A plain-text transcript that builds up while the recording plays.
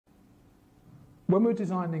When we were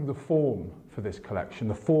designing the form for this collection,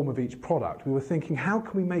 the form of each product, we were thinking, how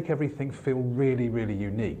can we make everything feel really, really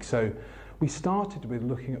unique? So we started with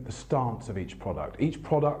looking at the stance of each product. Each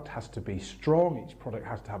product has to be strong, each product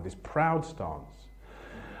has to have this proud stance.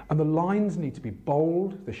 And the lines need to be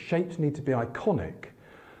bold, the shapes need to be iconic,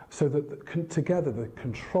 so that together the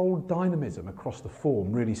controlled dynamism across the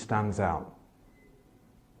form really stands out.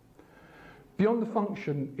 Beyond the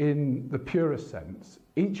function in the purest sense,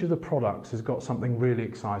 each of the products has got something really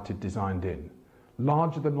exciting designed in.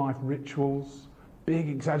 Larger than life rituals, big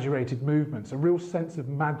exaggerated movements, a real sense of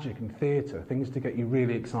magic and theatre, things to get you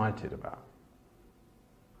really excited about.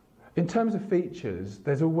 In terms of features,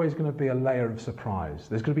 there's always going to be a layer of surprise.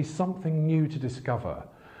 There's going to be something new to discover.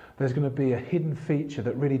 There's going to be a hidden feature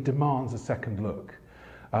that really demands a second look,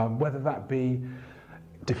 whether that be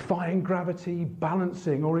defying gravity,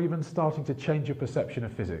 balancing, or even starting to change your perception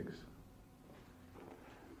of physics.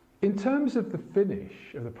 In terms of the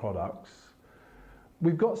finish of the products,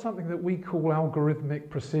 we've got something that we call algorithmic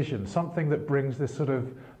precision, something that brings this sort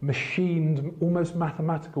of machined, almost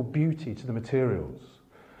mathematical beauty to the materials.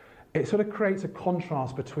 It sort of creates a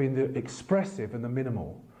contrast between the expressive and the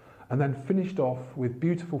minimal, and then finished off with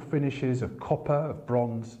beautiful finishes of copper, of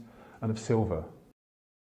bronze, and of silver.